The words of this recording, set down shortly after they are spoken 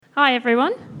Hi,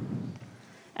 everyone.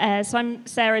 So I'm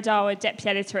Sarah Darwood, Deputy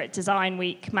Editor at Design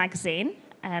Week magazine,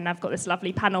 and I've got this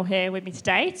lovely panel here with me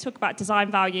today to talk about design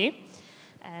value.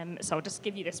 So I'll just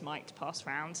give you this mic to pass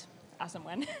around as and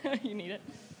when you need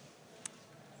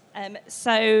it.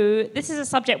 So this is a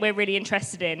subject we're really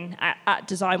interested in at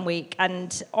Design Week,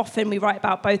 and often we write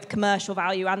about both commercial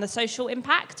value and the social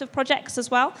impact of projects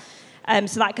as well.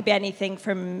 So that could be anything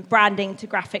from branding to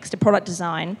graphics to product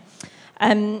design.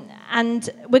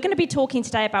 And we're going to be talking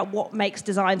today about what makes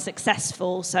design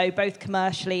successful, so both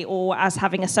commercially or as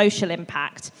having a social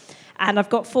impact. And I've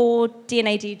got 4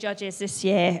 D&AD judges this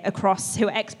year who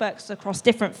are experts across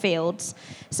different fields,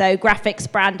 so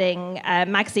graphics, branding,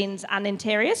 magazines, and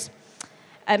interiors.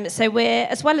 So we're,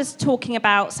 as well as talking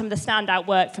about some of the standout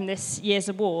work from this year's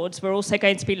awards, we're also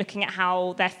going to be looking at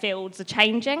how their fields are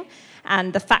changing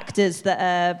and the factors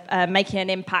that are making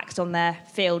an impact on their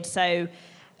field. So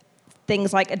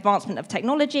things like advancement of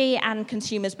technology and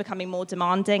consumers becoming more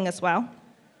demanding as well.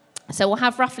 So we'll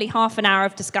have roughly half an hour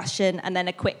of discussion and then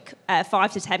a quick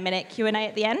 5 to 10 minute Q&A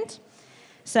at the end.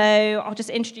 So I'll just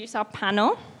introduce our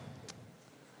panel.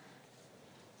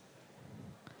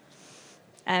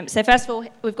 So first of all,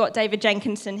 we've got David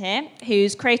Jenkinson here,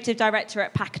 who's Creative Director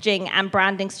at packaging and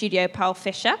branding studio Pearl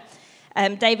Fisher.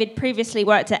 David previously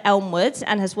worked at Elmwood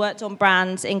and has worked on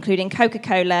brands including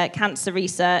Coca-Cola, Cancer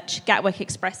Research, Gatwick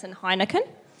Express, and Heineken.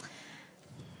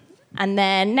 And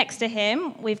then next to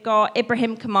him, we've got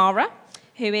Ibrahim Kamara,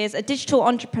 who is a digital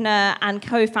entrepreneur and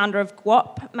co-founder of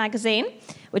GWOP magazine,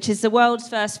 which is the world's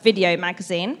first video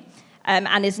magazine,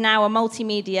 and is now a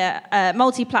multimedia,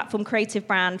 multi-platform creative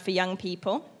brand for young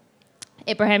people.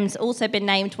 Ibrahim's also been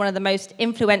named one of the most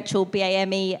influential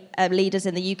BAME leaders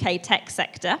in the UK tech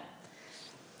sector.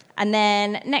 And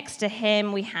then next to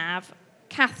him, we have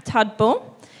Kath Tudball,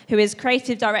 who is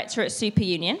Creative Director at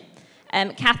Superunion.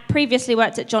 Kath previously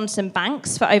worked at Johnson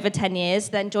Banks for over 10 years,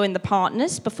 then joined the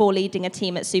Partners before leading a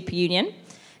team at Superunion.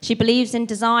 She believes in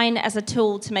design as a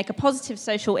tool to make a positive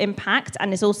social impact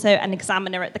and is also an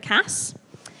examiner at the CAS.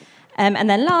 And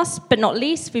then last but not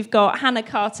least, we've got Hannah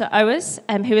Carter-Owers,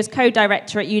 who is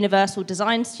co-director at Universal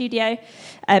Design Studio,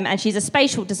 and she's a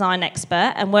spatial design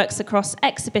expert and works across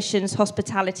exhibitions,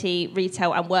 hospitality,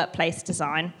 retail, and workplace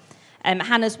design.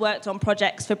 Hannah's worked on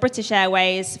projects for British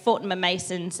Airways, Fortnum &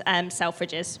 Mason's,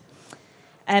 Selfridges.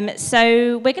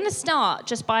 So we're going to start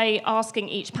just by asking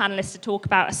each panellist to talk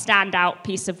about a standout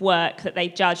piece of work that they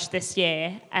judged this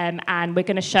year, and we're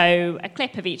going to show a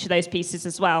clip of each of those pieces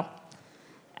as well.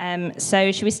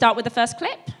 So should we start with the first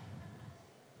clip?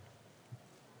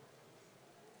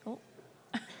 Oh.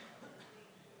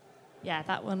 Yeah,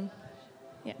 that one.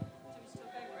 Yeah. Should we still go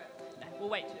for it? No, we'll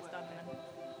wait till it's done then.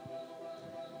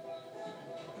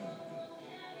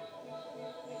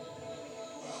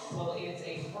 Well, it's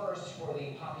a first for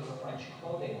the popular French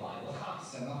clothing line,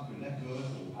 Lacoste.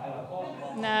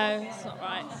 No, it's not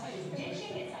right.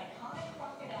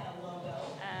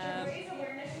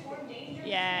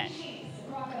 Yeah.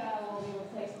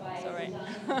 Sorry.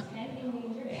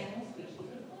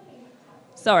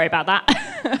 Sorry about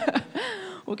that.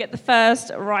 We'll get the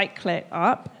first right clip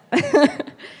up,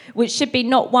 which should be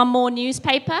Not One More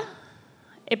Newspaper,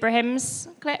 Ibrahim's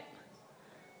clip.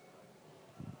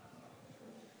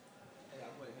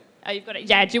 Oh, you've got it.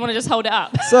 Yeah, do you want to just hold it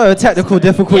up? So, technical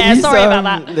difficulties. Yeah, sorry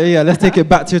about that. Yeah, let's take it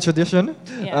back to tradition.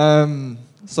 Yeah.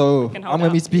 So, I'm going to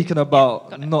be speaking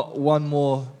about Not One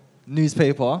More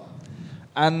Newspaper.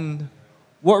 And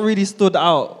what really stood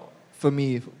out for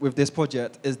me with this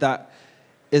project is that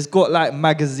it's got like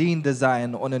magazine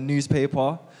design on a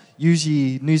newspaper.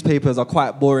 Usually, newspapers are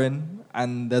quite boring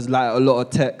and there's like a lot of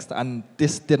text, and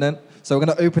this didn't. So, we're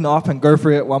going to open it up and go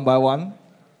through it one by one.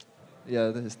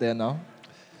 Yeah, it's there now.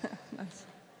 Nice.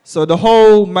 So the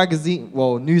whole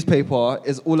newspaper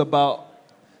is all about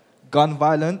gun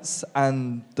violence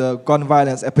and the gun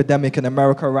violence epidemic in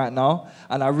America right now.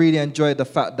 And I really enjoyed the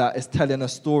fact that it's telling a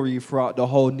story throughout the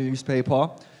whole newspaper.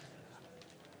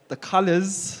 The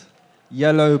colors,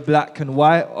 yellow, black, and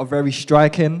white, are very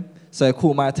striking, so it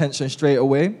caught my attention straight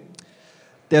away.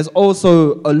 There's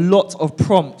also a lot of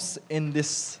prompts in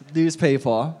this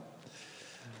newspaper.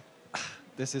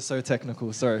 This is so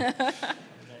technical, sorry.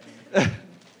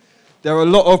 There are a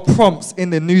lot of prompts in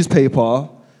the newspaper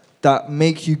that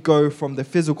make you go from the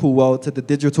physical world to the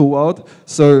digital world.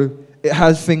 So it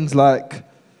has things like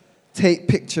take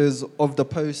pictures of the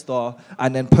poster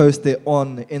and then post it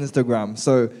on Instagram.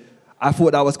 So I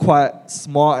thought that was quite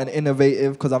smart and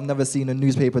innovative because I've never seen a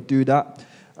newspaper do that.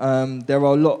 There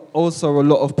are also a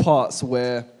lot of parts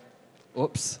where,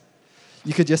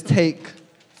 you could just take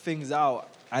things out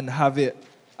and have it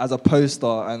as a poster,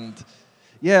 and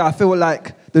yeah, I feel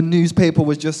like the newspaper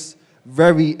was just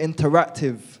very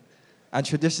interactive. And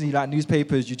traditionally, like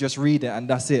newspapers, you just read it and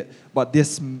that's it. But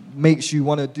this makes you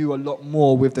want to do a lot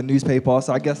more with the newspaper.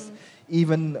 So I guess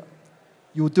even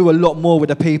you'll do a lot more with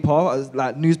the paper.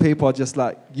 Like newspaper just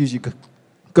like usually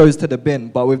goes to the bin.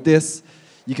 But with this,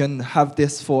 you can have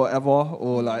this forever.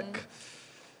 Or like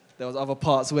there was other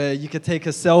parts where you could take a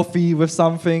selfie with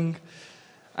something.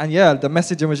 And yeah, the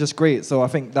messaging was just great. So I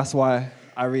think that's why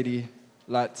I really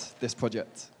liked this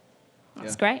project.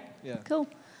 That's great. Yeah. Cool.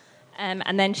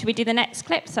 And then should we do the next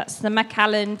clip? So that's the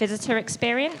Macallan visitor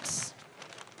experience.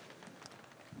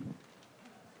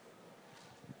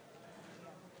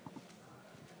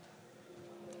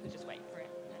 We'll just wait for it.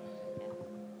 Yeah.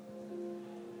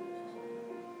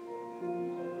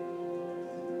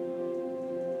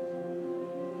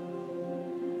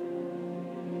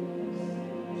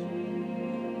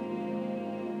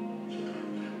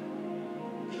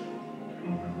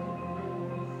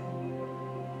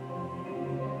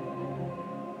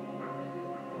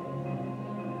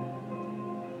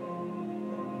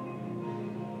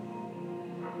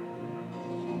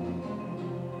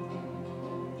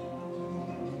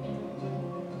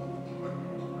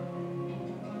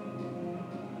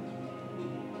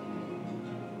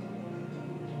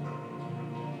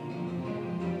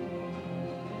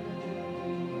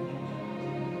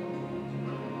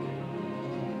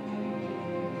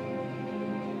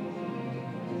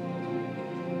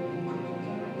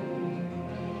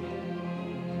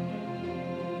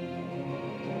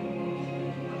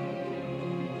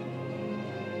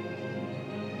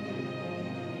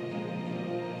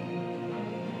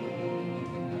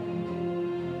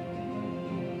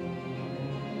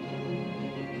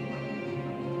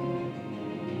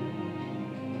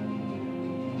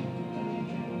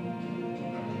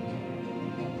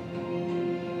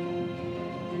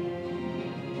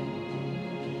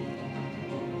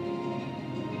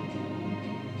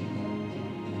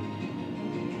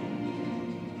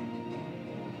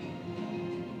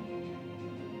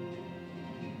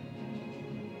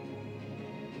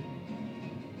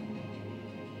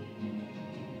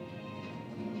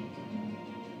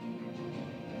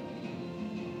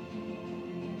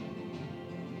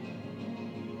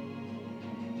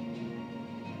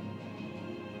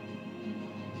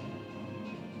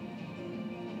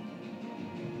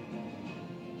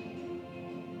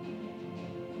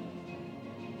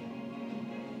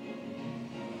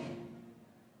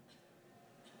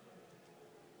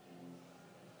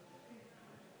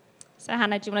 So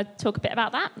Hannah, do you want to talk a bit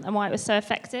about that and why it was so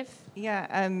effective? Yeah,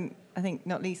 I think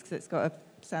not least because it's got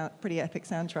a pretty epic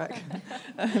soundtrack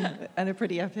and a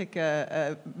pretty epic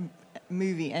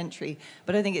movie entry.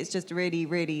 But I think it's just really,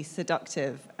 really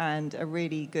seductive and a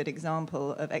really good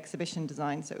example of exhibition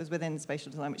design. So it was within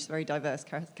spatial design, which is a very diverse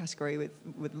category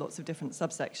with lots of different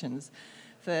subsections.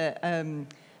 For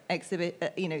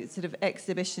sort of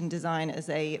exhibition design as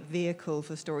a vehicle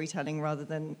for storytelling rather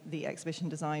than the exhibition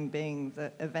design being the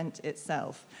event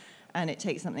itself. And it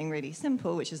takes something really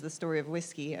simple, which is the story of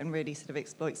whiskey, and really sort of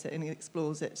exploits it and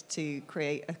explores it to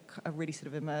create a really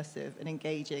sort of immersive and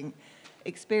engaging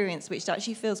experience, which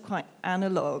actually feels quite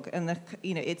analog. And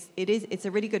it's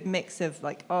a really good mix of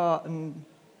like art and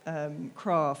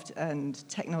craft and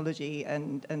technology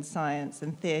and science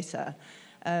and theatre.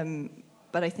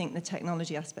 But I think the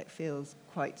technology aspect feels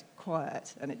quite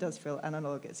quiet, and it does feel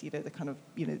analog. It's the kind of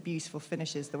beautiful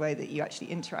finishes, the way that you actually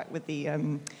interact with the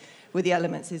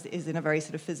elements is in a very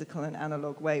sort of physical and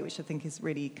analog way, which I think is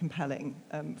really compelling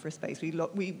for a space.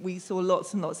 We saw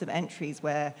lots and lots of entries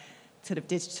where sort of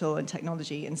digital and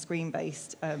technology and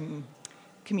screen-based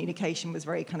communication was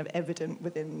very kind of evident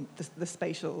within the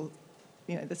spatial.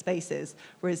 The spaces,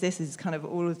 whereas this is kind of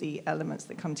all of the elements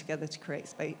that come together to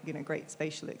create great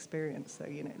spatial experience. So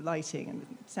lighting and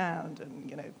sound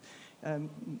and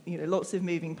lots of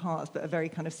moving parts, but a very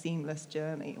kind of seamless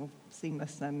journey or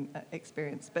seamless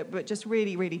experience. But just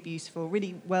really, really beautiful,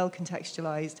 really well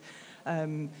contextualized.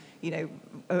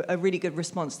 A really good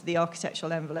response to the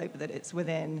architectural envelope that it's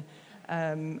within,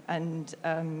 I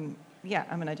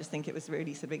just think it was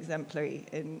really sort of exemplary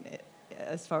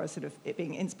as far as sort of it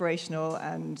being inspirational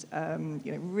and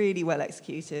really well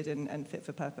executed and fit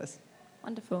for purpose.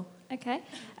 Wonderful. Okay.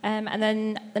 And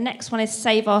then the next one is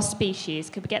Save Our Species.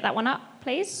 Could we get that one up,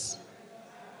 please?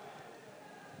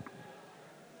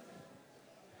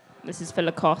 This is for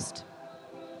Lacoste.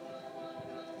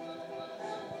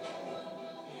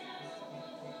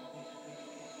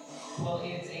 Well,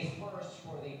 it's a first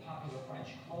for the popular French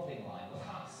clothing line,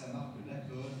 Lacoste. And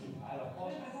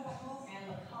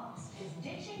Lacoste is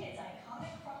ditching its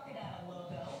iconic crocodile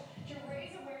logo to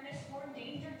raise awareness for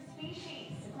endangered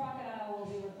species. The crocodile will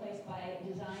be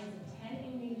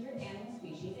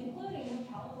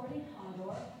Arabian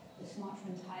condor, the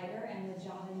Sumatran tiger, and the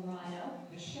Javan rhino.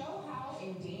 To show how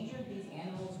endangered these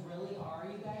animals really are,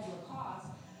 you guys,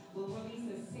 Lacoste will release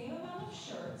the same amount of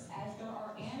shirts as there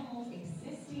are animals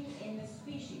existing in the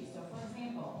species. So, for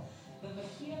example, the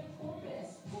vaquita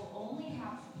porpoise will only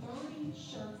have 30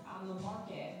 shirts on the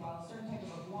market, while a certain type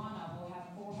of iguana will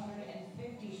have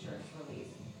 450 shirts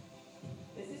released.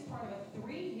 This is part of a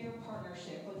 3-year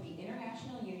partnership with the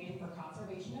International Union for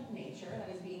Conservation of Nature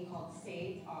that is being called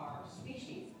Save Our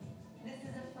Species. This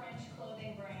is a French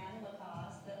clothing brand,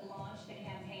 Lacoste, that launched the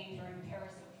campaign during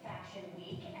Paris Fashion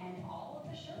Week, and all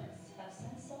of the shirts have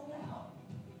since sold out.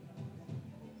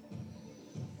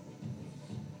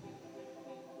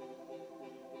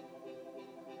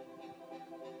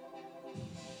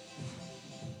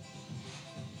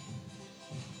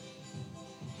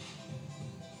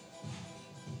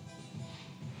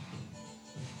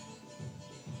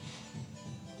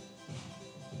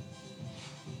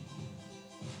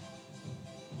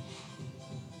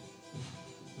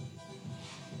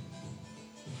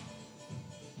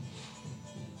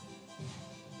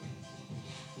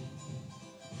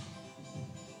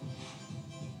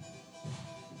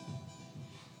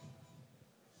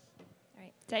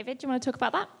 David, do you want to talk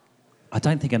about that? I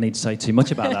don't think I need to say too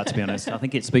much about that, to be honest. I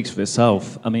think it speaks for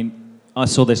itself. I mean, I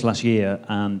saw this last year,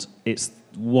 and it's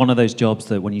one of those jobs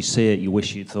that when you see it, you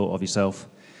wish you'd thought of yourself.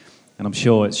 And I'm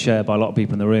sure it's shared by a lot of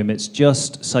people in the room. It's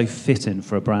just so fitting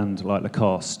for a brand like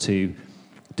Lacoste to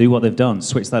do what they've done,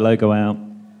 switch their logo out.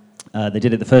 They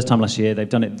did it the first time last year. They've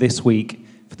done it this week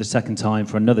for the second time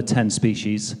for another 10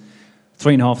 species.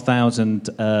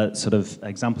 3,500 sort of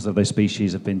examples of those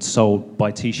species have been sold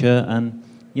by T-shirt, and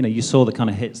you know, you saw the kind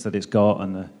of hits that it's got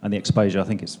and the exposure. I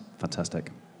think it's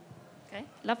fantastic. Okay,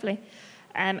 lovely.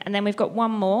 And then we've got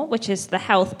one more, which is the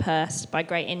Health Purse by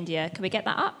Great India. Can we get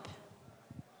that up?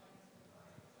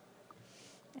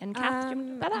 And Kath, do you want to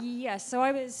talk about that? Yes, so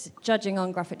I was judging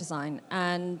on graphic design,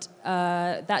 and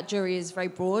that jury is very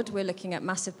broad. We're looking at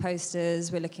massive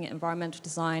posters, we're looking at environmental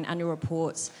design, annual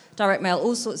reports, direct mail,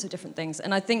 all sorts of different things.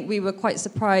 And I think we were quite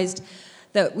surprised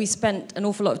that we spent an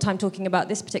awful lot of time talking about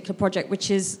this particular project, which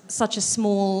is such a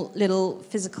small little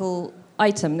physical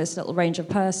item, this little range of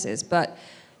purses, but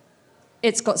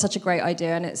it's got such a great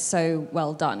idea and it's so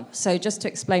well done. So just to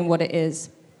explain what it is,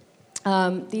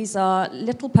 these are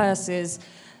little purses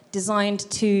designed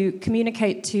to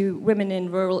communicate to women in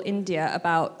rural India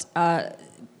about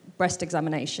breast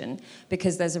examination,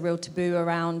 because there's a real taboo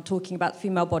around talking about the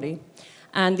female body.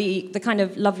 And the kind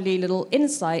of lovely little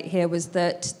insight here was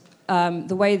that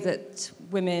the way that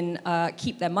women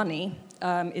keep their money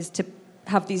is to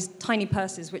have these tiny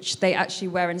purses which they actually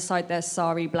wear inside their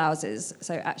sari blouses,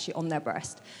 so actually on their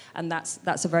breast. And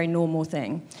that's a very normal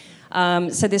thing.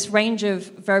 So this range of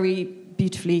very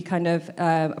beautifully kind of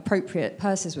appropriate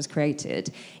purses was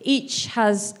created. Each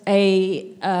has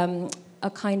a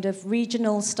kind of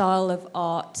regional style of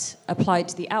art applied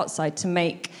to the outside to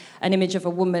make an image of a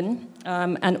woman,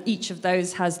 and each of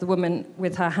those has the woman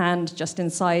with her hand just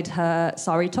inside her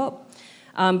sari top.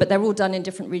 But they're all done in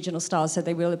different regional styles, so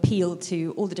they will appeal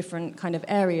to all the different kind of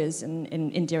areas. In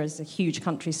India is a huge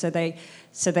country, so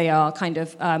they are kind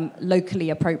of locally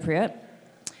appropriate.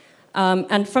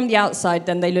 And from the outside,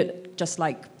 then they look just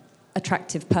like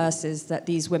attractive purses that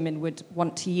these women would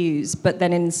want to use. But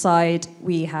then inside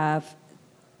we have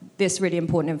this really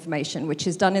important information, which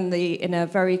is done in a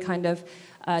very kind of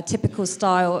typical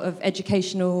style of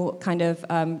educational kind of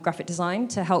graphic design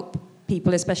to help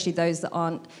people, especially those that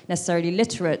aren't necessarily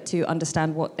literate, to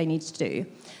understand what they need to do.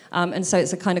 And so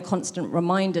it's a kind of constant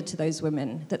reminder to those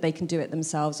women that they can do it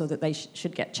themselves or that they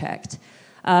should get checked.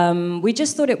 We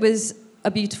just thought it was a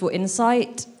beautiful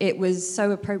insight. It was so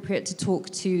appropriate to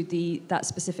talk to that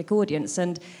specific audience.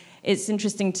 And it's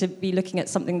interesting to be looking at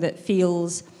something that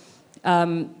feels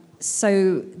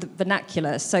so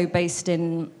vernacular, so based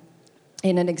in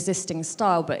an existing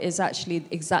style, but is actually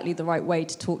exactly the right way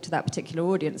to talk to that particular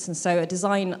audience. And so a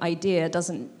design idea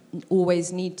doesn't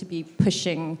always need to be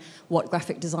pushing what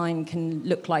graphic design can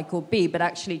look like or be, but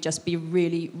actually just be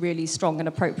really, really strong and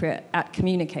appropriate at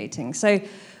communicating. So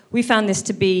we found this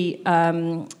to be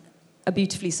a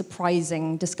beautifully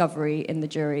surprising discovery in the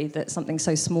jury, that something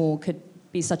so small could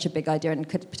be such a big idea and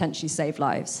could potentially save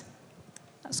lives.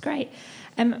 That's great.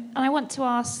 And I want to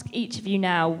ask each of you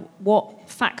now what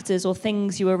factors or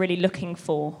things you were really looking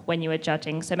for when you were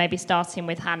judging. So maybe starting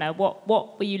with Hannah,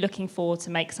 what were you looking for to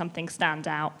make something stand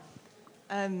out?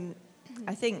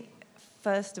 I think,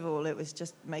 first of all, it was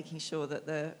just making sure that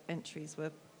the entries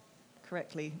were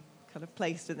correctly kind of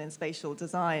placed within spatial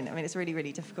design. I mean, it's really,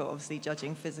 really difficult, obviously,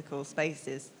 judging physical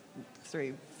spaces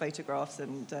through photographs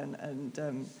and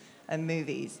and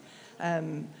movies.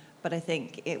 But I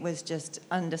think it was just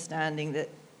understanding that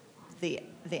the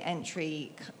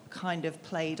entry kind of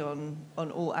played on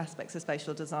all aspects of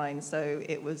spatial design. So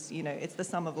it was, it's the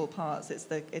sum of all parts. It's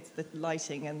the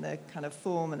lighting and the kind of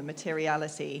form and the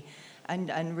materiality,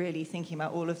 and really thinking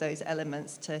about all of those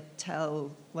elements to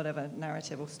tell whatever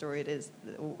narrative or story it is,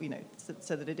 or,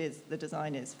 so that the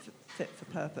design is fit for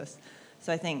purpose.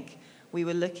 So I think we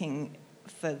were looking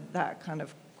for that kind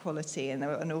of quality, and there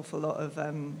were an awful lot of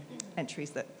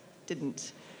entries that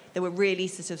didn't. They were really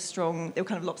sort of strong. They were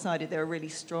kind of lopsided. They were really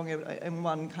strong in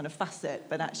one kind of facet,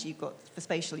 but actually, for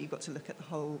spatial, you've got to look at the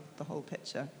whole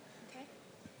picture. Okay,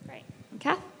 great.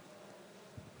 Kath?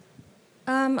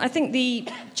 I think the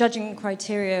judging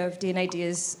criteria of D&AD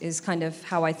is kind of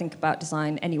how I think about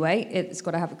design anyway. It's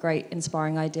got to have a great,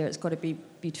 inspiring idea. It's got to be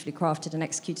beautifully crafted and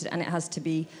executed, and it has to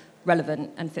be relevant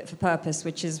and fit for purpose,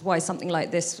 which is why something like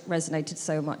this resonated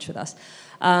so much with us.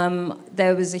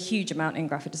 There was a huge amount in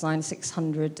graphic design,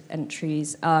 600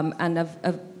 entries,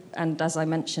 and as I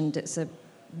mentioned, it's a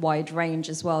wide range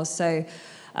as well. So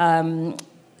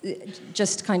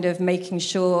just kind of making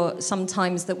sure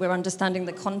sometimes that we're understanding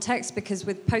the context, because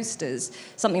with posters,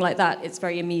 something like that, it's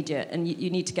very immediate and you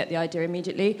need to get the idea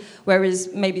immediately,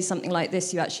 whereas maybe something like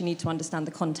this, you actually need to understand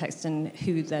the context and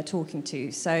who they're talking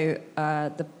to. So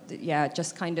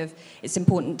just kind of, it's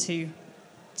important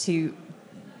to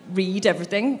read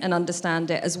everything and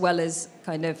understand it, as well as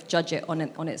kind of judge it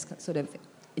on its sort of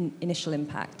initial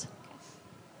impact.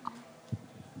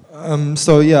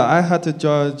 I had to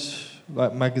judge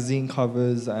like magazine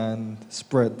covers and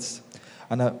spreads,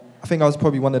 and I think I was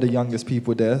probably one of the youngest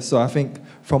people there. So I think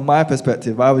from my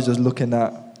perspective, I was just looking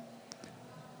at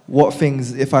what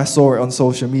things, if I saw it on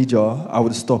social media, I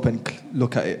would stop and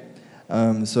look at it.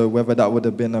 So whether that would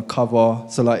have been a cover,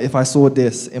 so like if I saw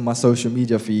this in my social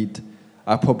media feed,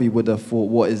 I probably would have thought,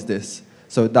 what is this?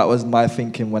 So that was my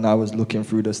thinking when I was looking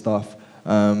through the stuff.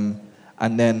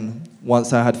 And then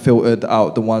once I had filtered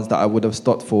out the ones that I would have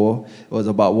stopped for, it was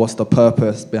about what's the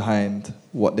purpose behind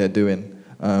what they're doing.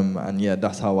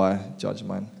 That's how I judge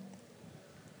mine.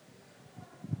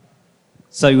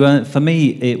 So for me,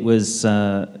 it was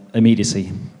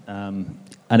immediacy.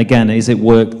 And again, is it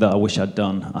work that I wish I'd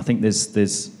done? I think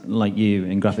there's like you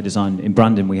in graphic design, in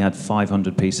branding, we had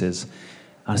 500 pieces.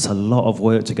 And it's a lot of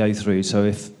work to go through. So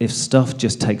if stuff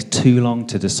just takes too long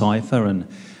to decipher, and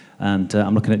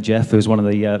I'm looking at Jeff, who's one of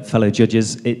the fellow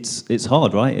judges, it's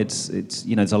hard, right? It's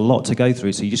there's a lot to go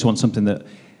through. So you just want something that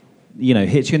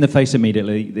hits you in the face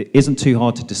immediately, that isn't too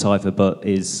hard to decipher, but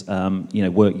is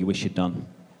work you wish you'd done.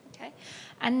 Okay.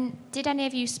 And did any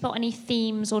of you spot any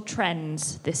themes or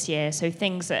trends this year? So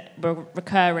things that were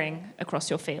recurring across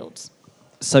your fields?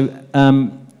 So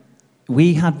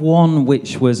we had one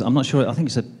which was, I'm not sure, I think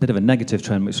it's a bit of a negative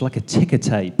trend, which was like a ticker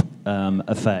tape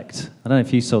effect. I don't know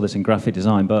if you saw this in graphic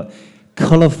design, but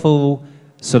colourful,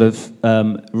 sort of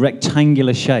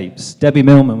rectangular shapes. Debbie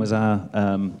Millman was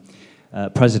our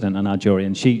president and our jury,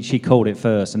 and she called it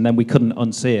first, and then we couldn't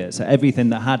unsee it. So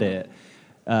everything that had it,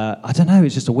 I don't know,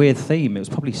 it's just a weird theme. It was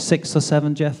probably 6 or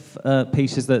 7, Jeff,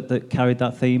 pieces that carried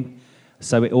that theme.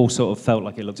 So it all sort of felt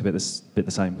like it looked a bit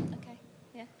the same. Okay,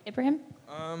 yeah. Ibrahim?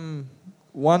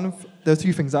 There's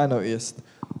 2 things I noticed.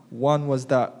 One was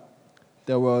that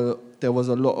there was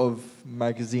a lot of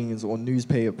magazines or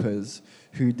newspapers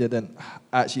who didn't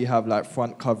actually have like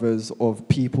front covers of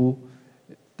people.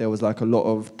 There was like a lot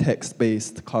of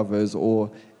text-based covers or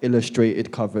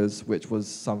illustrated covers, which was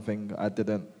something I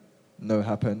didn't know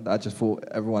happened. I just thought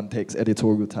everyone takes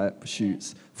editorial type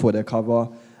shoots for their cover.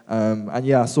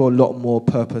 I saw a lot more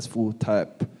purposeful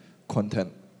type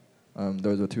content.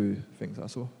 Those are 2 things I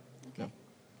saw. Okay.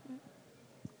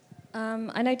 Yeah.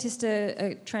 I noticed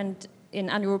a trend in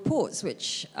annual reports,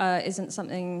 which isn't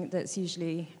something that's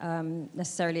usually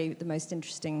necessarily the most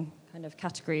interesting kind of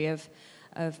category of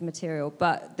material,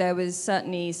 but there was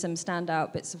certainly some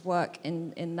standout bits of work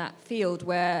in that field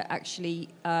where actually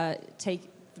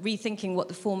rethinking what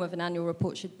the form of an annual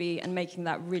report should be and making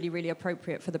that really, really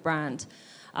appropriate for the brand,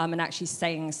 and actually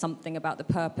saying something about the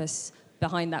purpose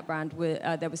behind that brand.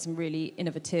 There were some really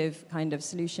innovative kind of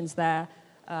solutions there.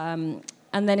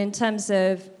 And then in terms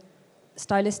of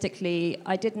stylistically,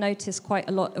 I did notice quite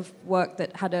a lot of work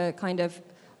that had a kind of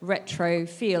retro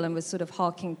feel and was sort of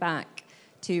harking back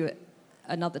to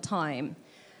another time.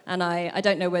 And I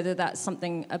don't know whether that's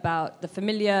something about the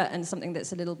familiar and something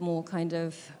that's a little more kind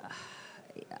of,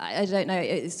 I don't know,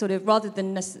 it's sort of, rather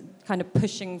than kind of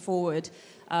pushing forward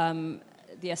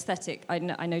the aesthetic, I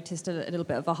noticed a little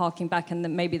bit of a harking back, and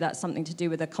then maybe that's something to do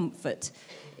with a comfort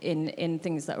in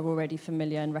things that are already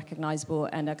familiar and recognizable,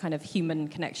 and a kind of human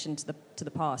connection to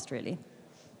the past, really.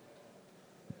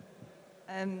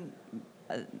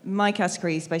 My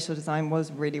category, spatial design,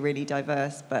 was really, really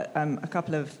diverse, but a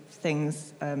couple of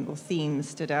things or themes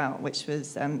stood out, which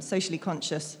was socially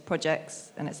conscious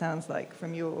projects, and it sounds like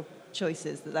from your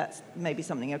choices that that's maybe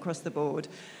something across the board.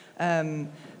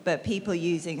 But people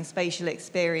using spatial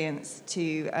experience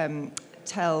to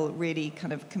tell really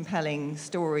kind of compelling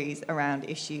stories around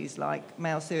issues like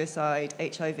male suicide,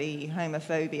 HIV,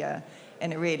 homophobia,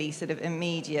 in a really sort of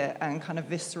immediate and kind of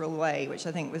visceral way, which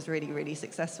I think was really, really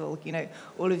successful. You know,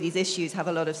 all of these issues have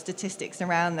a lot of statistics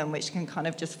around them which can kind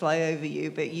of just fly over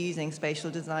you, but using spatial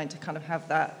design to kind of have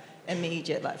that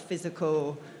immediate, like,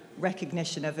 physical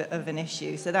recognition of an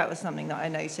issue. So that was something that I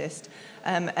noticed.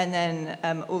 And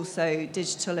then also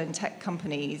digital and tech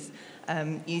companies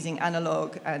using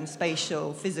analog and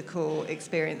spatial physical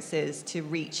experiences to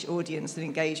reach audience and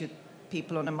engage with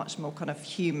people on a much more kind of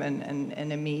human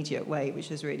and immediate way, which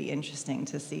was really interesting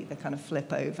to see the kind of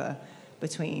flip over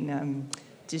between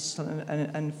digital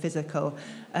and physical.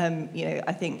 You know,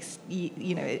 I think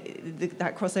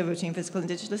that crossover between physical and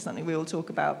digital is something we all talk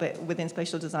about, but within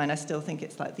spatial design, I still think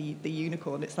it's like the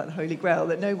unicorn. It's like the holy grail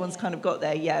that no one's kind of got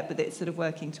there yet, but it's sort of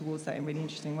working towards that in really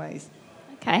interesting ways.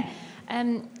 Okay.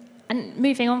 And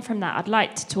moving on from that, I'd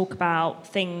like to talk about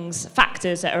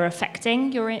factors that are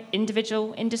affecting your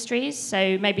individual industries.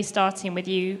 So maybe starting with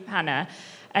you, Hannah.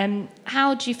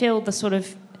 How do you feel the sort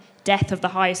of death of the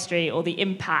high street, or the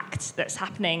impact that's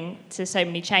happening to so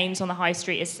many chains on the high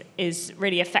street, is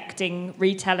really affecting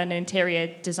retail and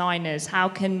interior designers? How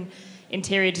can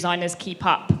interior designers keep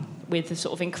up with the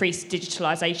sort of increased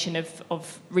digitalisation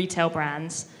of retail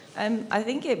brands? I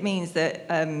think it means that,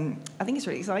 I think it's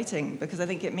really exciting, because I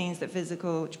think it means that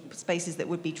physical spaces that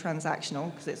would be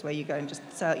transactional, because it's where you go and just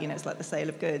sell, you know, it's like the sale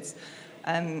of goods,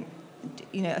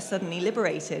 you know, are suddenly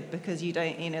liberated, because you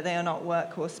don't, you know, they are not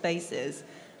workhorse spaces.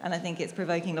 And I think it's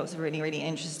provoking lots of really, really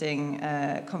interesting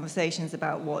conversations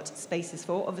about what space is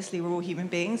for. Obviously, we're all human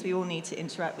beings. We all need to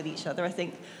interact with each other. I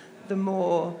think the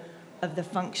more of the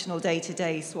functional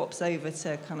day-to-day swaps over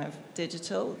to kind of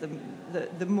digital,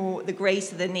 the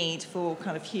greater the need for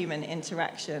kind of human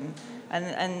interaction.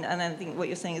 And I think what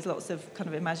you're saying is lots of kind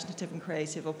of imaginative and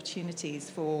creative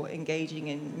opportunities for engaging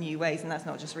in new ways. And that's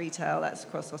not just retail, that's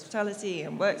across hospitality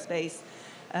and workspace,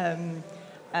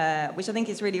 which I think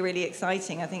is really, really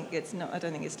exciting. I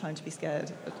don't think it's time to be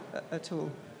scared at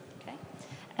all. Okay.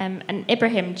 And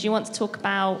Ibrahim, do you want to talk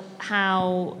about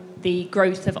how the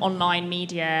growth of online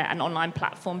media and online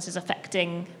platforms is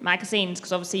affecting magazines?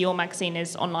 Because obviously your magazine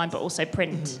is online, but also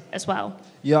print as well.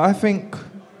 Yeah, I think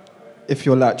if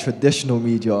you're like traditional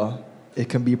media, it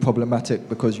can be problematic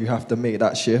because you have to make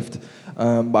that shift.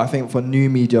 But I think for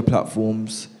new media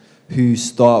platforms who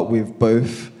start with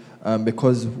both,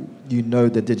 because you know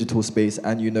the digital space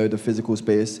and you know the physical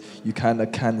space, you kind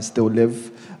of can still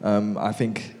live. I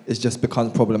think it just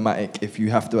becomes problematic if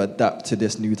you have to adapt to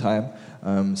this new time.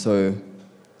 So,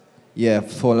 yeah,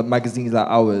 for magazines like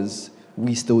ours,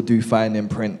 we still do fine in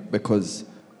print because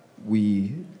we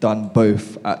done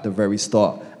both at the very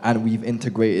start, and we've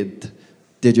integrated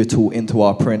digital into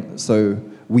our print. So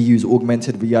we use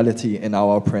augmented reality in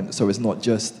our print, so it's not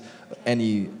just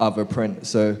any other print.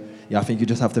 So yeah, I think you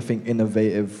just have to think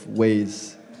innovative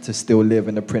ways to still live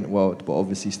in the print world, but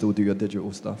obviously still do your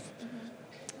digital stuff.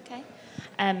 Okay.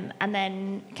 And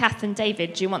then Kath and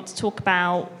David, do you want to talk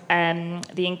about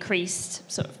the increased,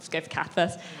 let's go for Kath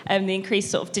first, the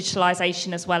increased sort of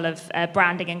digitalisation as well of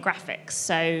branding and graphics?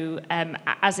 So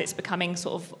as it's becoming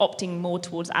sort of opting more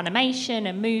towards animation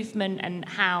and movement, and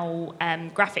how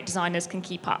graphic designers can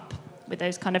keep up with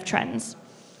those kind of trends?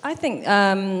 I think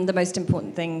the most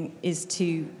important thing is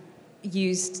to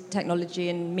use technology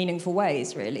in meaningful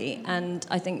ways, really. And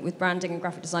I think with branding and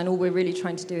graphic design, all we're really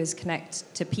trying to do is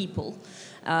connect to people.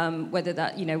 Whether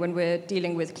that, you know, when we're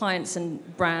dealing with clients and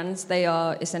brands, they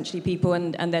are essentially people,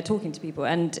 and they're talking to people.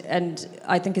 And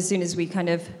I think as soon as we kind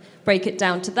of break it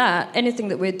down to that, anything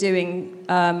that we're doing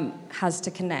has to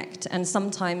connect. And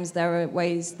sometimes there are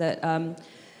ways that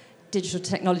digital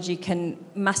technology can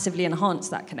massively enhance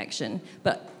that connection,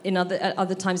 but in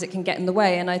other times it can get in the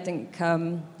way. And I think,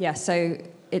 so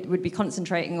it would be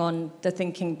concentrating on the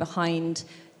thinking behind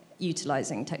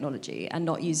utilizing technology and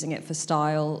not using it for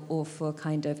style or for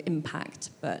kind of impact,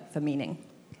 but for meaning.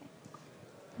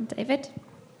 David?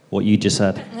 What you just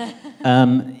said.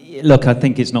 Look, I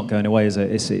think it's not going away, is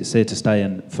it? It's here to stay.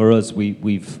 And for us,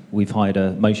 we've hired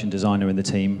a motion designer in the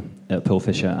team at Pearl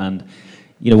Fisher, and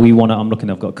you know,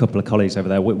 I've got a couple of colleagues over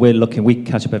there. We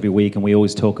catch up every week, and we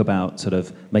always talk about sort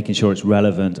of making sure it's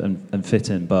relevant and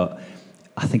fitting, but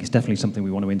I think it's definitely something we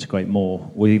want to integrate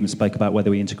more. We even spoke about whether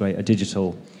we integrate a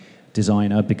digital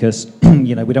designer because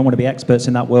we don't want to be experts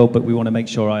in that world, but we want to make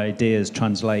sure our ideas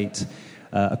translate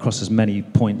across as many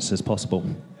points as possible.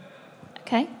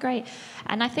 Okay, great.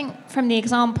 And I think from the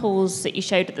examples that you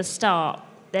showed at the start,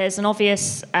 there's an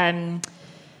obvious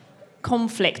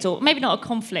conflict, or maybe not a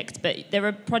conflict, but there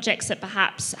are projects that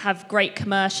perhaps have great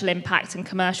commercial impact and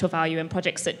commercial value and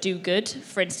projects that do good.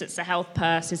 For instance, the health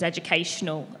purse is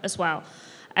educational as well.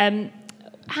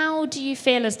 How do you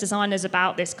feel as designers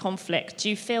about this conflict? Do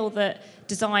you feel that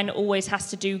design always has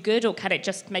to do good, or can it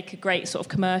just make a great sort of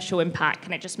commercial impact?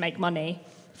 Can it just make money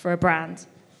for a brand?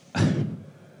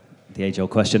 The age-old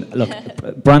question.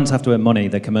 Look, brands have to earn money,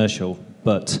 they're commercial,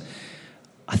 but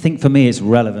I think for me it's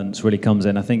relevance really comes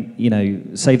in. I think,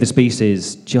 Save the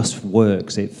Species just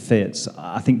works, it fits.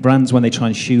 I think brands, when they try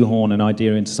and shoehorn an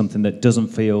idea into something that doesn't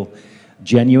feel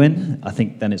genuine, I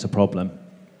think then it's a problem.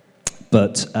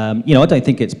 But, I don't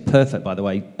think it's perfect, by the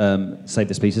way, Save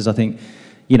the Species. I think,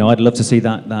 I'd love to see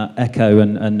that Echo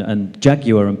and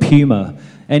Jaguar and Puma,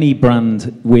 any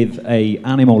brand with a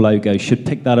animal logo should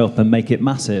pick that up and make it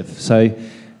massive. So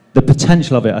the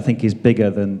potential of it, I think, is bigger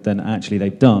than actually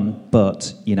they've done.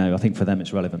 But, I think for them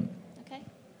it's relevant. Okay.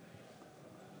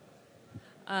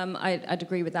 I'd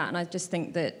agree with that. And I just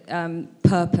think that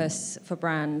purpose for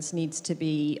brands needs to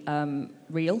be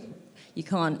real. You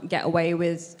can't get away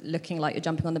with looking like you're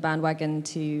jumping on the bandwagon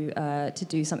to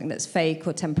do something that's fake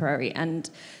or temporary. And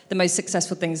the most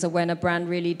successful things are when a brand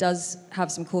really does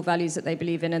have some core values that they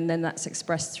believe in, and then that's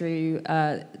expressed through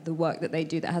the work that they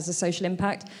do that has a social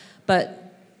impact.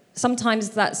 But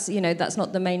sometimes that's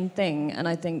not the main thing. And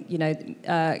I think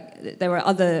there are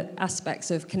other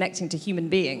aspects of connecting to human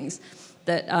beings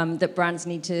that brands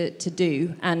need to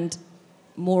do. And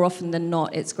more often than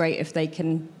not, it's great if they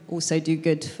can also do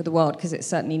good for the world, because it's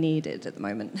certainly needed at the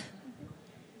moment.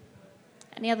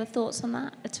 Any other thoughts on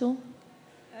that at all?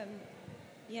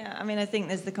 Yeah, I mean, I think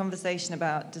there's the conversation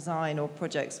about design or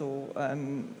projects or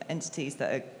entities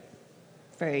that are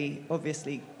very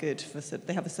obviously good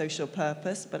they have a social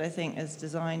purpose, but I think as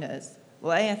designers,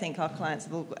 I think our clients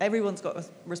everyone's got a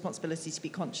responsibility to be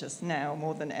conscious now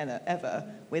more than ever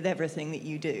with everything that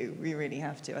you do. We really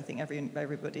have to. I think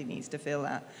everybody needs to feel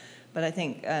that. But I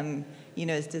think,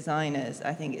 as designers,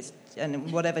 I think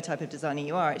and whatever type of designer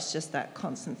you are, it's just that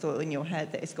constant thought in your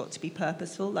head that it's got to be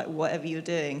purposeful. Like whatever you're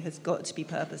doing has got to be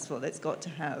purposeful. It's got to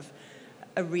have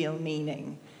a real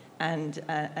meaning. And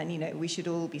we should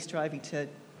all be striving to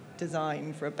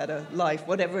design for a better life,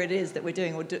 whatever it is that we're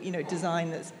doing, or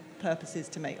design that's purposes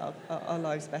to make our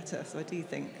lives better. So I do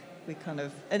think we kind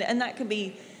of, and that can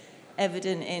be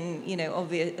evident in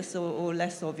obvious or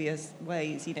less obvious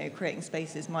ways. Creating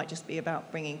spaces might just be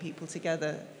about bringing people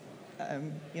together,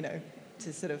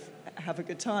 to sort of have a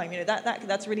good time.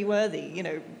 That's really worthy.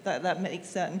 That makes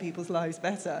certain people's lives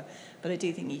better. But I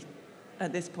do think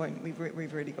at this point we've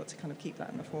really got to kind of keep that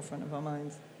in the forefront of our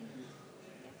minds.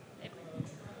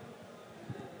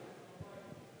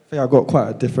 I think I've got quite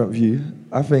a different view.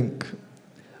 I think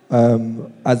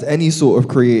as any sort of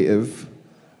creative,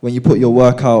 when you put your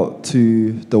work out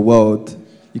to the world,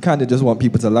 you kind of just want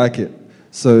people to like it.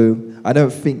 So I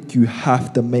don't think you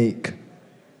have to make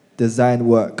design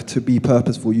work to be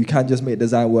purposeful. You can just make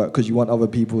design work because you want other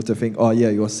people to think, oh yeah,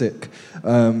 you're sick.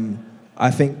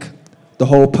 I think the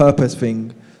whole purpose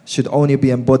thing should only be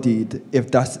embodied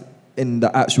if that's in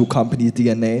the actual company's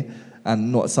DNA,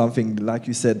 and not something, like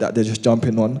you said, that they're just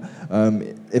jumping on.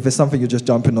 If it's something you're just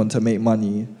jumping on to make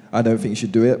money, I don't think you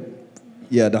should do it.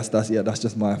 Yeah, that's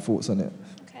just my thoughts on it.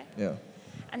 Okay. Yeah.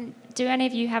 And do any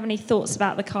of you have any thoughts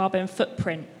about the carbon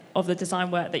footprint of the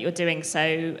design work that you're doing?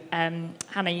 So,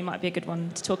 Hannah, you might be a good one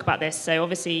to talk about this. So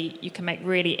obviously you can make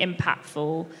really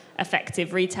impactful,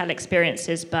 effective retail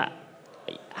experiences, but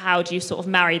how do you sort of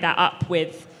marry that up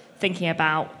with thinking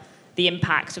about the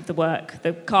impact of the work,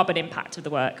 the carbon impact of the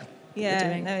work?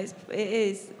 Yeah, no,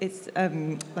 it's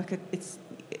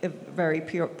a very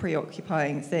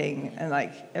preoccupying thing, and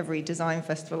like every design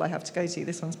festival I have to go to,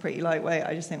 this one's pretty lightweight.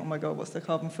 I just think, oh my god, what's the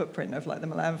carbon footprint of like the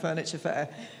Milan Furniture Fair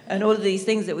and all of these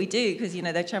things that we do, because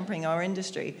they're championing our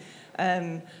industry.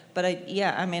 But I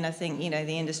think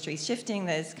the industry's shifting.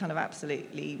 There's kind of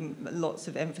absolutely lots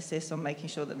of emphasis on making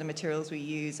sure that the materials we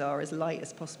use are as light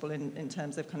as possible in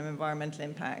terms of kind of environmental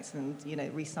impacts and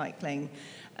recycling.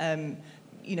 I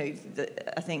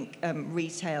think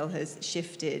retail has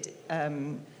shifted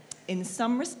in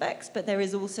some respects, but there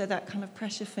is also that kind of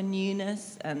pressure for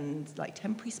newness and like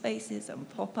temporary spaces and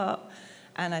pop-up.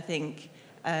 And I think,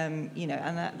 and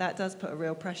that does put a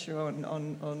real pressure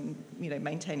on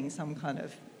maintaining some kind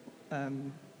of,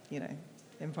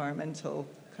 environmental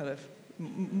kind of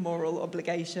moral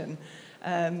obligation.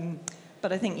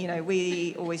 But I think,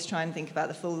 we always try and think about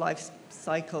the full life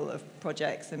cycle of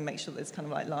projects and make sure that it's kind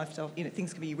of like lifestyle,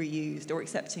 things can be reused, or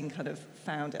accepting kind of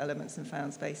found elements and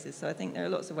found spaces. So I think there are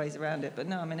lots of ways around it. But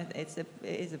no, I mean,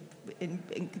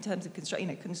 in terms of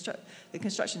the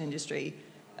construction industry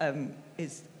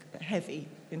is heavy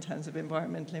in terms of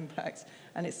environmental impact,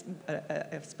 and it's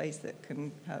a space that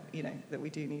can have, that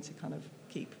we do need to kind of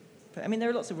keep. I mean, there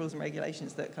are lots of rules and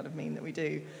regulations that kind of mean that we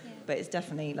do, but it's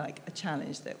definitely like a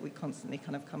challenge that we constantly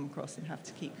kind of come across and have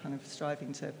to keep kind of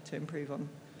striving to improve on.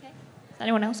 Okay. Has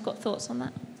anyone else got thoughts on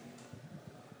that?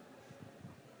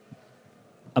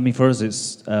 I mean, for us,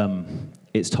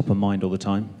 it's top of mind all the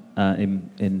time.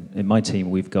 In my team,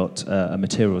 we've got a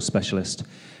materials specialist.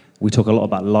 We talk a lot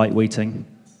about lightweighting,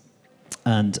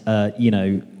 and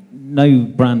no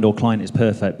brand or client is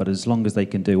perfect, but as long as they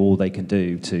can do all they can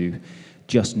do to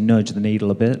just nudge the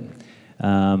needle a bit.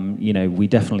 We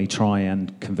definitely try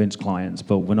and convince clients,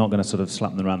 but we're not going to sort of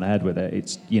slap them around the head with it.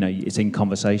 It's it's in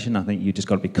conversation. I think you just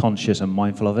got to be conscious and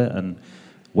mindful of it, and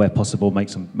where possible, make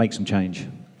some change.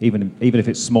 Even if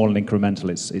it's small and incremental,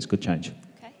 it's good change.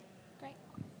 Okay, great.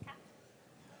 Kat?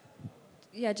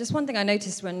 Yeah, just one thing I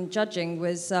noticed when judging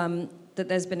was that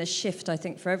there's been a shift, I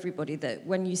think, for everybody, that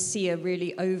when you see a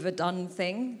really overdone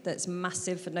thing that's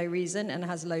massive for no reason and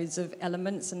has loads of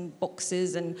elements and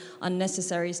boxes and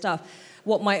unnecessary stuff,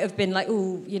 what might have been like,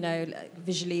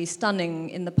 visually stunning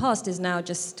in the past is now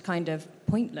just kind of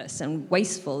pointless and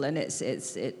wasteful, and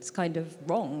it's kind of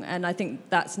wrong. And I think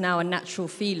that's now a natural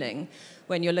feeling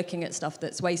when you're looking at stuff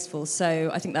that's wasteful.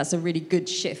 So I think that's a really good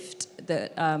shift,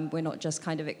 that we're not just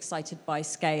kind of excited by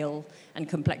scale and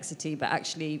complexity, but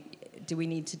actually, do we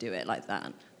need to do it like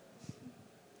that?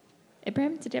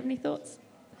 Ibrahim, did you have any thoughts?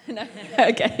 No?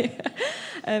 Okay.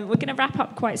 We're going to wrap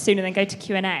up quite soon and then go to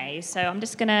Q&A. So I'm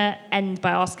just going to end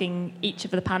by asking each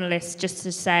of the panellists just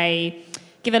to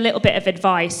give a little bit of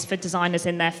advice for designers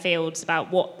in their fields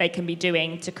about what they can be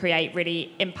doing to create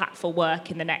really impactful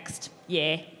work in the next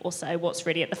year or so, what's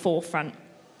really at the forefront.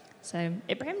 So,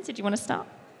 Ibrahim, did you want to start?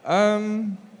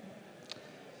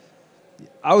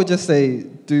 I would just say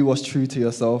do what's true to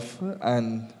yourself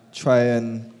and try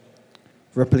and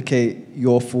replicate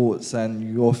your thoughts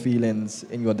and your feelings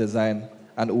in your design,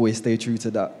 and always stay true to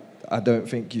that. I don't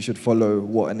think you should follow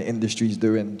what an industry is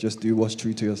doing. Just do what's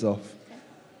true to yourself.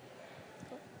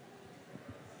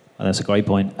 Oh, that's a great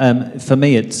point. For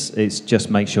me, it's just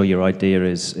make sure your idea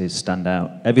is stand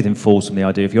out. Everything falls from the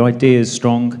idea. If your idea is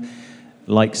strong,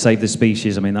 like Save the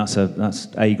Species, I mean, that's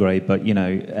A grade, but,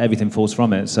 everything falls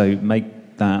from it. So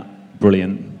make that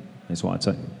brilliant, is what I'd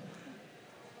say.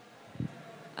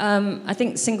 I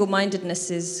think single-mindedness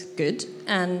is good,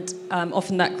 and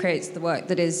often that creates the work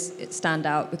that is stand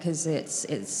out, because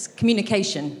it's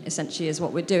communication, essentially, is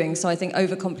what we're doing. So I think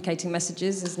overcomplicating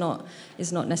messages is not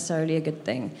necessarily a good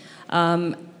thing.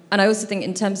 And I also think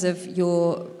in terms of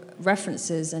your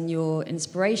references and your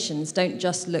inspirations, don't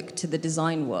just look to the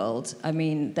design world. I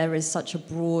mean, there is such a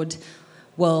broad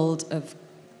world of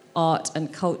art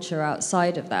and culture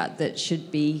outside of that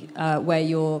should be where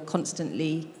you're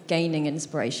constantly gaining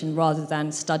inspiration rather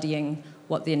than studying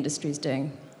what the industry is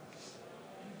doing.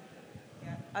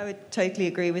 Yeah, I would totally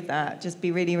agree with that. Just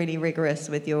be really, really rigorous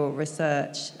with your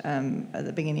research at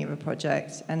the beginning of a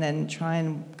project, and then try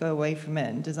and go away from it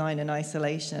and design in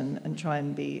isolation and try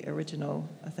and be original.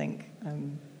 I think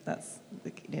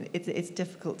it's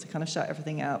difficult to kind of shut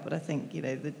everything out, but I think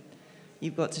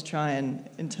you've got to try and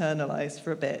internalize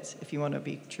for a bit if you want to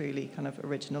be truly kind of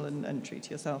original and true to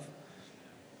yourself.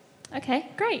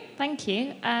 Okay, great, thank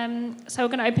you. So we're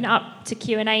going to open it up to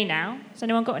Q&A now. Has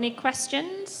anyone got any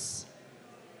questions?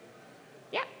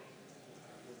 Yeah.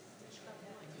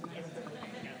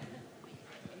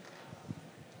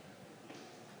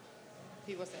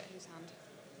 Who was it? Whose hand?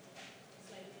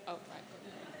 Oh, right.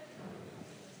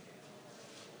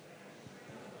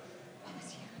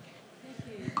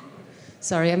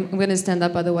 Sorry, I'm going to stand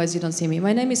up, otherwise you don't see me.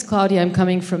 My name is Claudia. I'm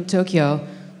coming from Tokyo,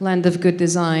 land of good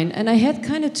design. And I had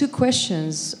kind of two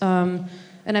questions, and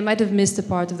I might have missed a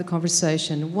part of the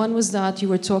conversation. One was that you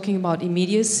were talking about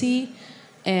immediacy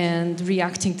and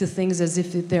reacting to things as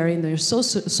if they're in their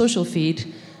social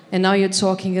feed. And now you're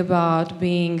talking about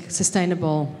being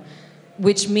sustainable,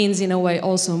 which means, in a way,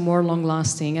 also more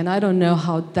long-lasting. And I don't know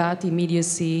how that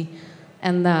immediacy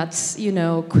and that,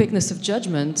 quickness of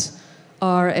judgment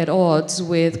are at odds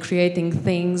with creating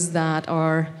things that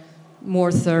are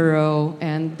more thorough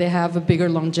and they have a bigger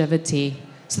longevity.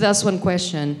 So that's one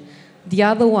question. The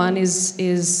other one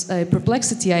is a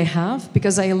perplexity I have,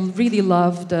 because I really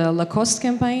love the Lacoste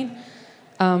campaign.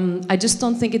 I just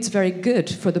don't think it's very good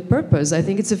for the purpose. I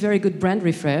think it's a very good brand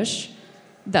refresh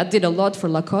that did a lot for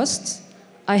Lacoste,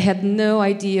 I had no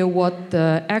idea what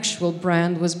the actual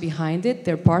brand was behind it,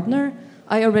 their partner.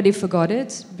 I already forgot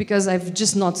it because I've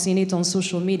just not seen it on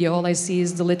social media. All I see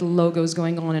is the little logos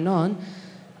going on and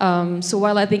on. So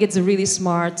while I think it's a really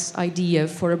smart idea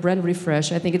for a brand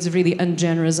refresh, I think it's a really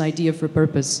ungenerous idea for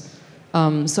purpose.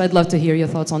 So I'd love to hear your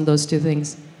thoughts on those two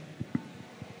things.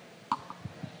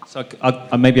 So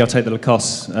maybe I'll take the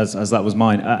Lacoste as that was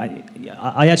mine.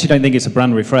 I actually don't think it's a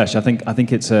brand refresh. I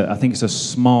think it's a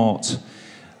smart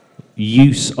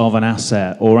use of an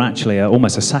asset, or actually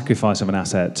almost a sacrifice of an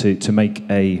asset to make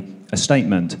a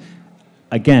statement.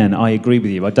 Again, I agree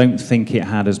with you. I don't think it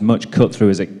had as much cut through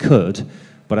as it could,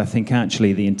 but I think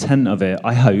actually the intent of it,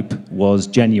 I hope, was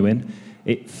genuine.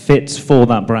 It fits for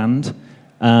that brand,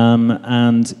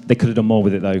 and they could have done more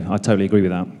with it, though. I totally agree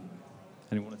with that.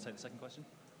 Anyone want to take the second question?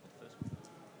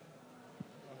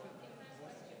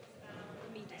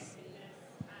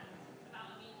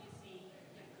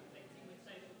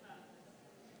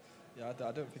 Yeah,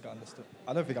 I don't think I understood.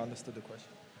 I don't think I understood the question.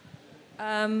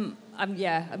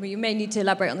 Yeah, I mean, you may need to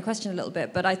elaborate on the question a little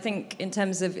bit, but I think in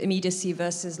terms of immediacy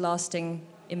versus lasting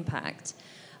impact,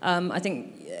 I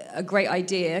think a great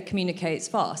idea communicates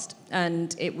fast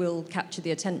and it will capture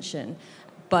the attention.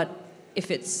 But if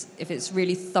it's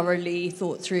really thoroughly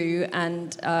thought through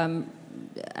and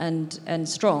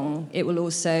strong, it will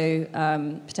also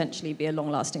potentially be a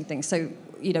long-lasting thing. So,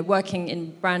 working in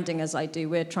branding as I do,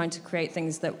 we're trying to create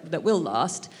things that will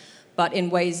last, but in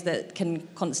ways that can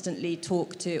constantly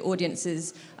talk to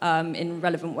audiences in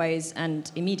relevant ways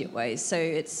and immediate ways. So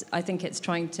I think it's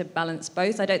trying to balance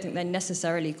both. I don't think they're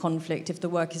necessarily conflict. If the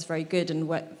work is very good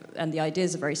and the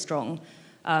ideas are very strong,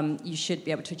 you should be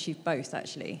able to achieve both,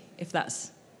 actually.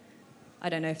 I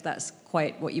don't know if that's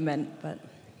quite what you meant, but...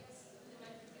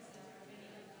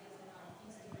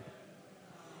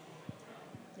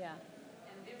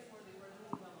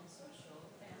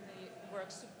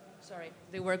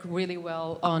 They work really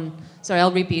well on... Sorry,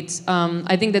 I'll repeat.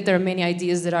 I think that there are many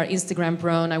ideas that are Instagram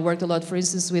prone. I worked a lot, for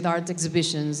instance, with art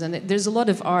exhibitions, and there's a lot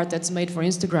of art that's made for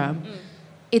Instagram.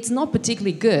 It's not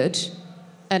particularly good,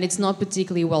 and it's not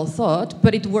particularly well thought,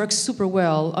 but it works super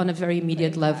well on a very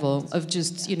immediate level of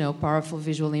just, powerful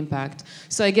visual impact.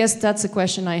 So I guess that's a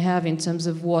question I have in terms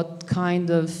of what kind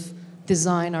of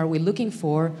design are we looking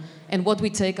for, and what we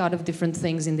take out of different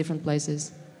things in different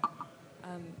places.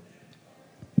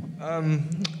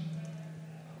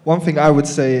 One thing I would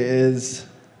say is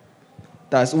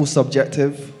that it's all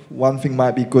subjective. One thing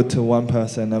might be good to one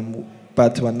person and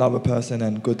bad to another person,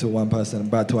 and good to one person and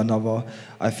bad to another.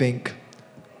 I think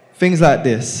things like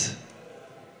this,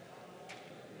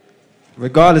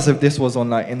 regardless if this was on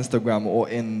Instagram or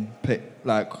in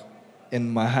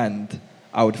my hand,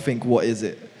 I would think, what is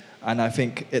it? And I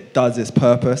think it does its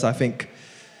purpose. I think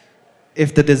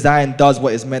if the design does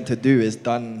what it's meant to do, it's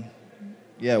done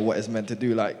what it's meant to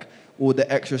do. All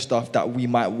the extra stuff that we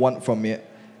might want from it,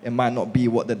 it might not be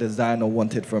what the designer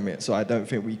wanted from it. So I don't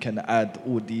think we can add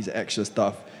all these extra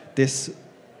stuff. This,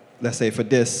 let's say for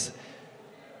this,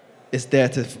 it's there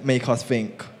to make us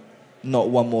think, not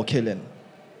one more killing.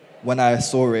 When I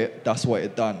saw it, that's what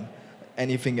it done.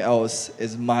 Anything else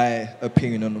is my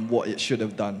opinion on what it should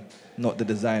have done, not the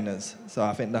designers. So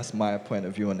I think that's my point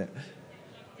of view on it.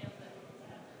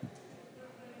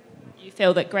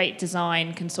 Feel that great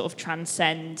design can sort of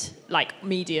transcend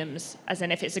mediums, as in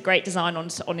if it's a great design on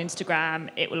Instagram,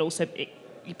 it will also be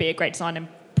a great design in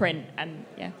print. And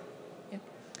yeah.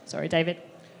 Sorry, David.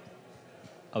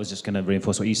 I was just going to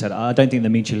reinforce what you said. I don't think they're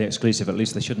mutually exclusive, at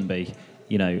least they shouldn't be.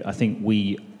 I think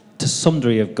we, to some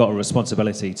degree, have got a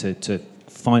responsibility to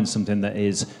find something that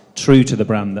is true to the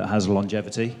brand, that has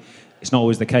longevity. It's not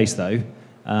always the case, though.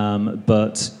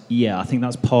 But yeah, I think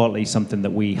that's partly something that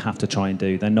we have to try and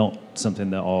do. They're not something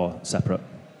that are separate.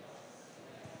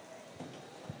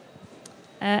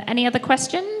 Any other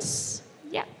questions?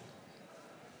 Yeah.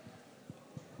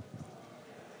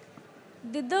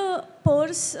 Did the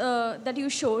purse that you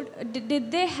showed,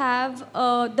 did they have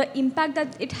the impact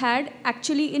that it had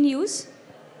actually in use?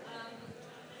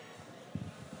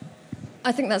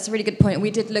 I think that's a really good point.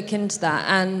 We did look into that,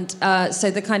 and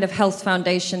so the kind of health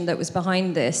foundation that was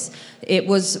behind this, it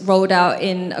was rolled out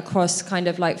across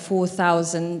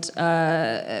 4,000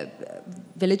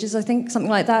 villages, I think, something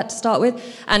like that to start with.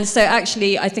 And so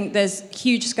actually, I think there's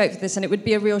huge scope for this, and it would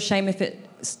be a real shame if it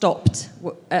stopped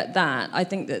at that. I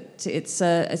think that it's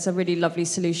a really lovely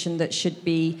solution that should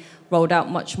be rolled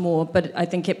out much more, but I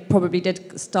think it probably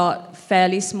did start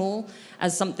fairly small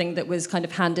as something that was kind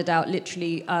of handed out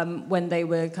literally when they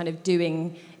were kind of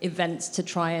doing events to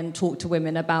try and talk to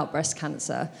women about breast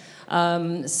cancer.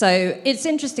 So it's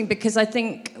interesting because I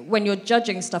think when you're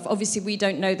judging stuff, obviously we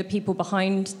don't know the people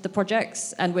behind the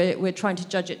projects, and we're trying to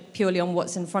judge it purely on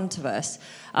what's in front of us.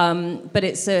 But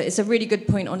it's a really good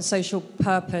point on social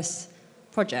purpose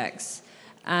projects,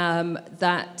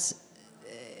 that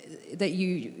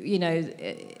you know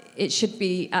it should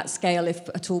be at scale if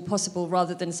at all possible,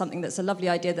 rather than something that's a lovely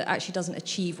idea that actually doesn't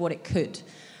achieve what it could.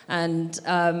 And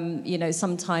you know,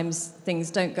 sometimes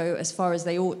things don't go as far as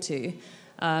they ought to.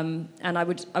 And I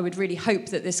would really hope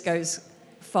that this goes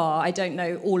far. I don't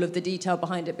know all of the detail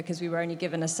behind it because we were only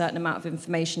given a certain amount of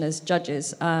information as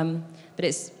judges. But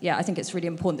I think it's really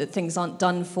important that things aren't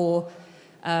done for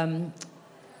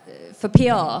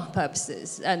PR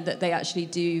purposes, and that they actually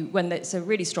do, when it's a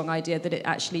really strong idea, that it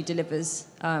actually delivers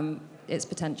its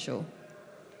potential.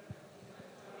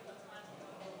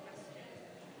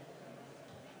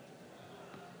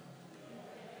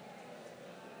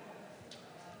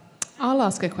 I'll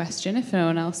ask a question if no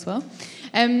one else will.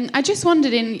 I just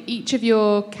wondered, in each of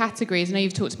your categories, I know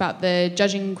you've talked about the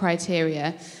judging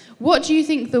criteria, what do you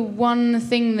think the one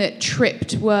thing that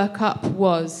tripped work up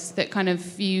was, that kind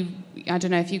of I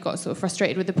don't know if you got sort of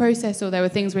frustrated with the process, or there were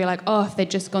things where you're like, oh, if they'd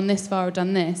just gone this far or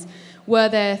done this. Were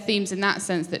there themes in that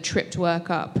sense that tripped work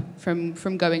up from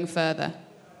going further?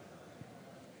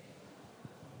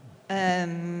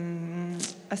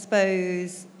 I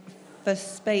suppose for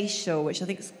spatial, which I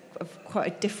think is quite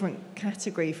a different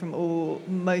category from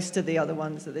most of the other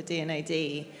ones at the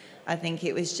D&AD, I think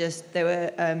it was just, there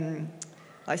were,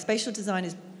 like, spatial design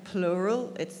is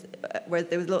plural. It's where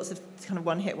there was lots of kind of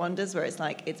one-hit wonders where it's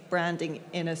like it's branding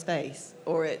in a space,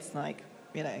 or it's like,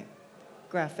 you know,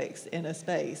 graphics in a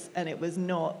space, and it was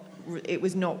not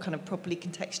kind of properly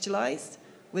contextualized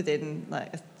within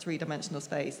like a three-dimensional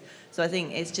space. So I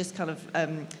think it's just kind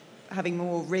of having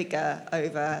more rigor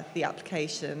over the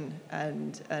application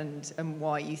and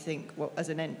why you think, well, as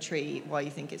an entry, why you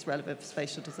think it's relevant for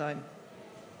spatial design.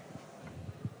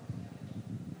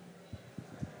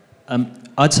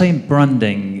 I'd say in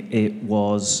branding, it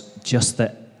was just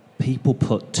that people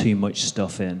put too much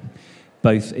stuff in,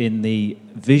 both in the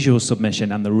visual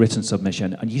submission and the written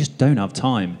submission, and you just don't have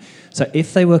time. So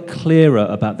if they were clearer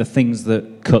about the things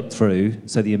that cut through,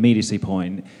 so the immediacy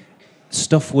point,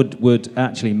 stuff would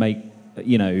actually make,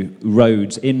 you know,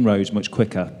 inroads much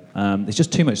quicker. There's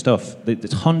just too much stuff.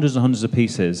 There's hundreds and hundreds of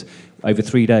pieces over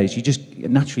 3 days. You just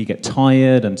naturally get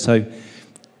tired, and so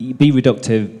be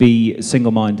reductive, be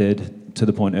single-minded to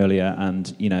the point earlier,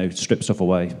 and, you know, strip stuff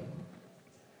away.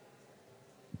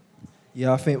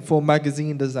 Yeah, I think for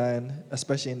magazine design,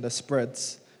 especially in the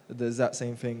spreads, the exact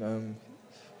same thing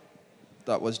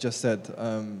that was just said.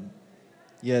 A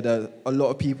lot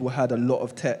of people had a lot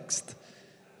of text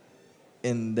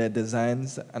in their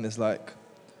designs, and it's like,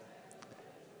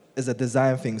 it's a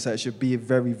design thing, so it should be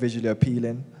very visually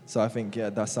appealing. So I think,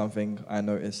 yeah, that's something I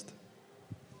noticed.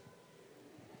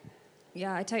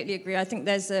 Yeah, I totally agree. I think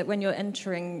when you're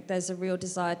entering, there's a real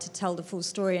desire to tell the full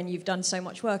story, and you've done so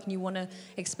much work and you want to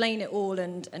explain it all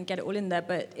and get it all in there,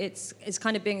 but it's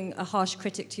kind of being a harsh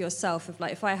critic to yourself of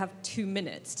like, if I have 2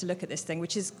 minutes to look at this thing,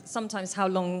 which is sometimes how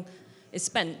long is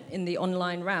spent in the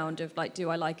online round of like, do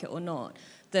I like it or not,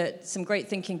 that some great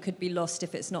thinking could be lost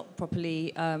if it's not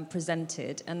properly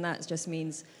presented, and that just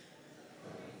means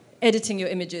editing your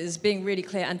images, being really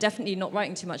clear, and definitely not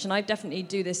writing too much. And I definitely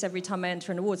do this every time I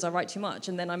enter an awards. I write too much,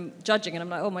 and then I'm judging, and I'm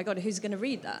like, oh my God, who's going to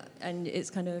read that? And it's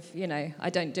kind of, you know,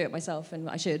 I don't do it myself, and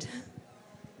I should.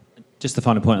 Just the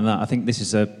final point on that, I think this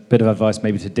is a bit of advice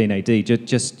maybe to D&AD.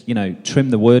 Just, you know, trim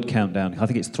the word count down. I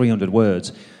think it's 300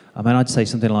 words. I mean, I'd say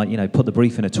something like, you know, put the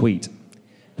brief in a tweet.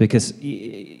 Because,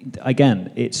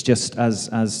 again, it's just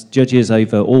as judges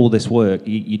over all this work,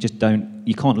 you just don't,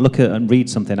 you can't look at and read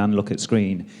something and look at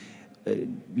screen,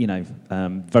 you know,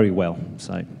 very well.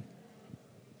 So.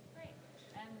 Great.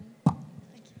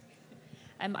 Thank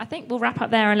you. I think we'll wrap up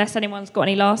there unless anyone's got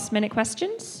any last-minute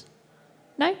questions.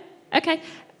 No? Okay.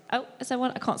 Oh, is there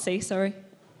one? I can't see. Sorry.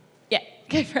 Yeah,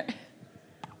 go for it.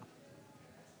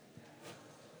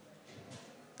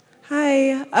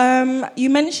 Hi. You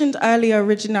mentioned earlier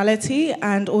originality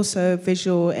and also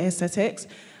visual aesthetics.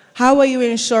 How are you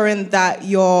ensuring that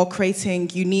you're creating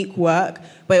unique work,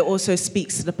 but it also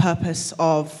speaks to the purpose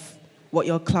of what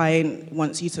your client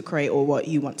wants you to create or what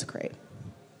you want to create?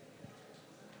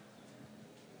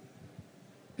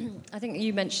 I think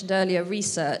you mentioned earlier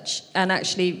research, and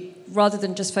actually, rather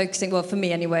than just focusing, well, for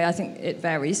me anyway, I think it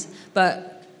varies,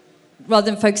 but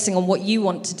rather than focusing on what you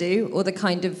want to do or the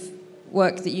kind of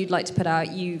work that you'd like to put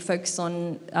out, you focus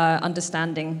on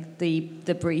understanding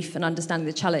the brief and understanding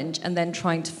the challenge, and then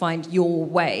trying to find your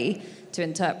way to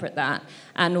interpret that.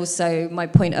 And also my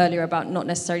point earlier about not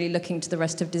necessarily looking to the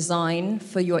rest of design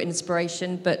for your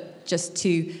inspiration, but just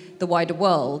to the wider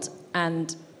world,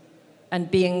 and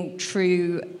being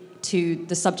true to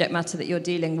the subject matter that you're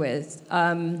dealing with.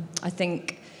 I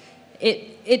think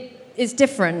it is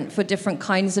different for different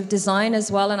kinds of design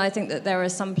as well, and I think that there are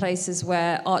some places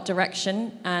where art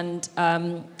direction and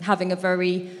having a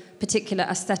very particular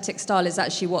aesthetic style is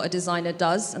actually what a designer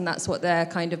does, and that's what they're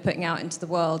kind of putting out into the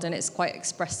world, and it's quite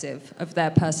expressive of their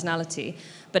personality.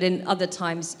 But in other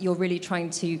times, you're really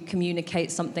trying to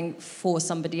communicate something for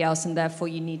somebody else, and therefore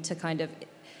you need to kind of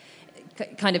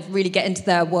really get into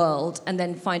their world and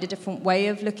then find a different way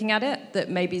of looking at it that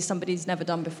maybe somebody's never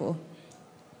done before.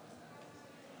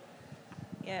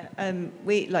 Yeah,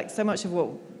 we like so much of what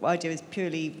I do is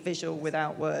purely visual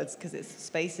without words because it's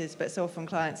spaces. But so often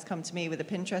clients come to me with a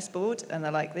Pinterest board and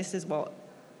they're like, "This is what,"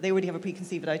 they already have a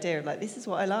preconceived idea of like, "This is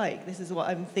what I like. This is what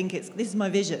I think this is my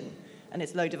vision," and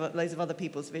it's loads of other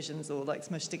people's visions all like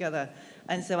smushed together.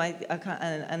 And so I can't,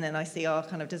 and then I see our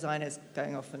kind of designers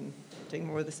going off and doing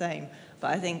more of the same.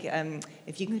 But I think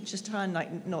if you can just try and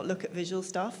like not look at visual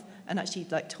stuff and actually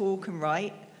like talk and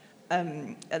write.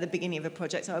 At the beginning of a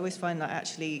project, I always find that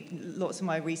actually lots of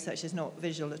my research is not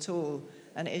visual at all,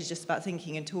 and it is just about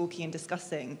thinking and talking and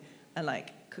discussing, and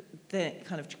like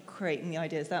kind of creating the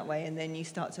ideas that way, and then you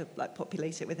start to like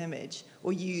populate it with image,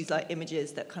 or use like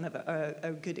images that kind of are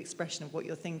a good expression of what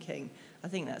you're thinking. I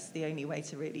think that's the only way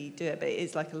to really do it, but it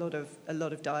is like a lot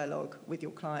of dialogue with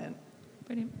your client.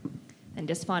 Brilliant. And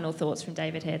just final thoughts from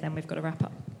David here, then we've got to wrap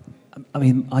up. I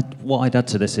mean, what I'd add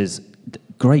to this is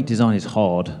great design is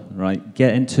hard, right?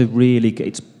 Get into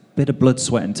it's a bit of blood,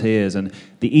 sweat and tears, and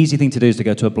the easy thing to do is to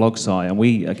go to a blog site, and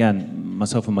we, again,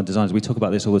 myself and my designers, we talk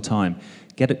about this all the time.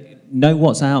 Know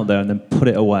what's out there and then put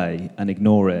it away and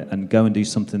ignore it and go and do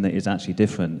something that is actually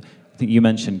different. I think you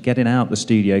mentioned getting out the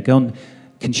studio, go and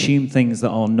consume things that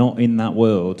are not in that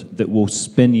world that will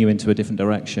spin you into a different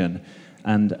direction,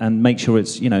 and make sure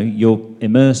it's, you're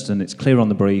immersed and it's clear on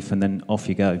the brief, and then off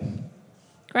you go.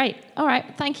 Great. All right.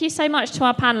 Thank you so much to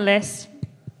our panellists.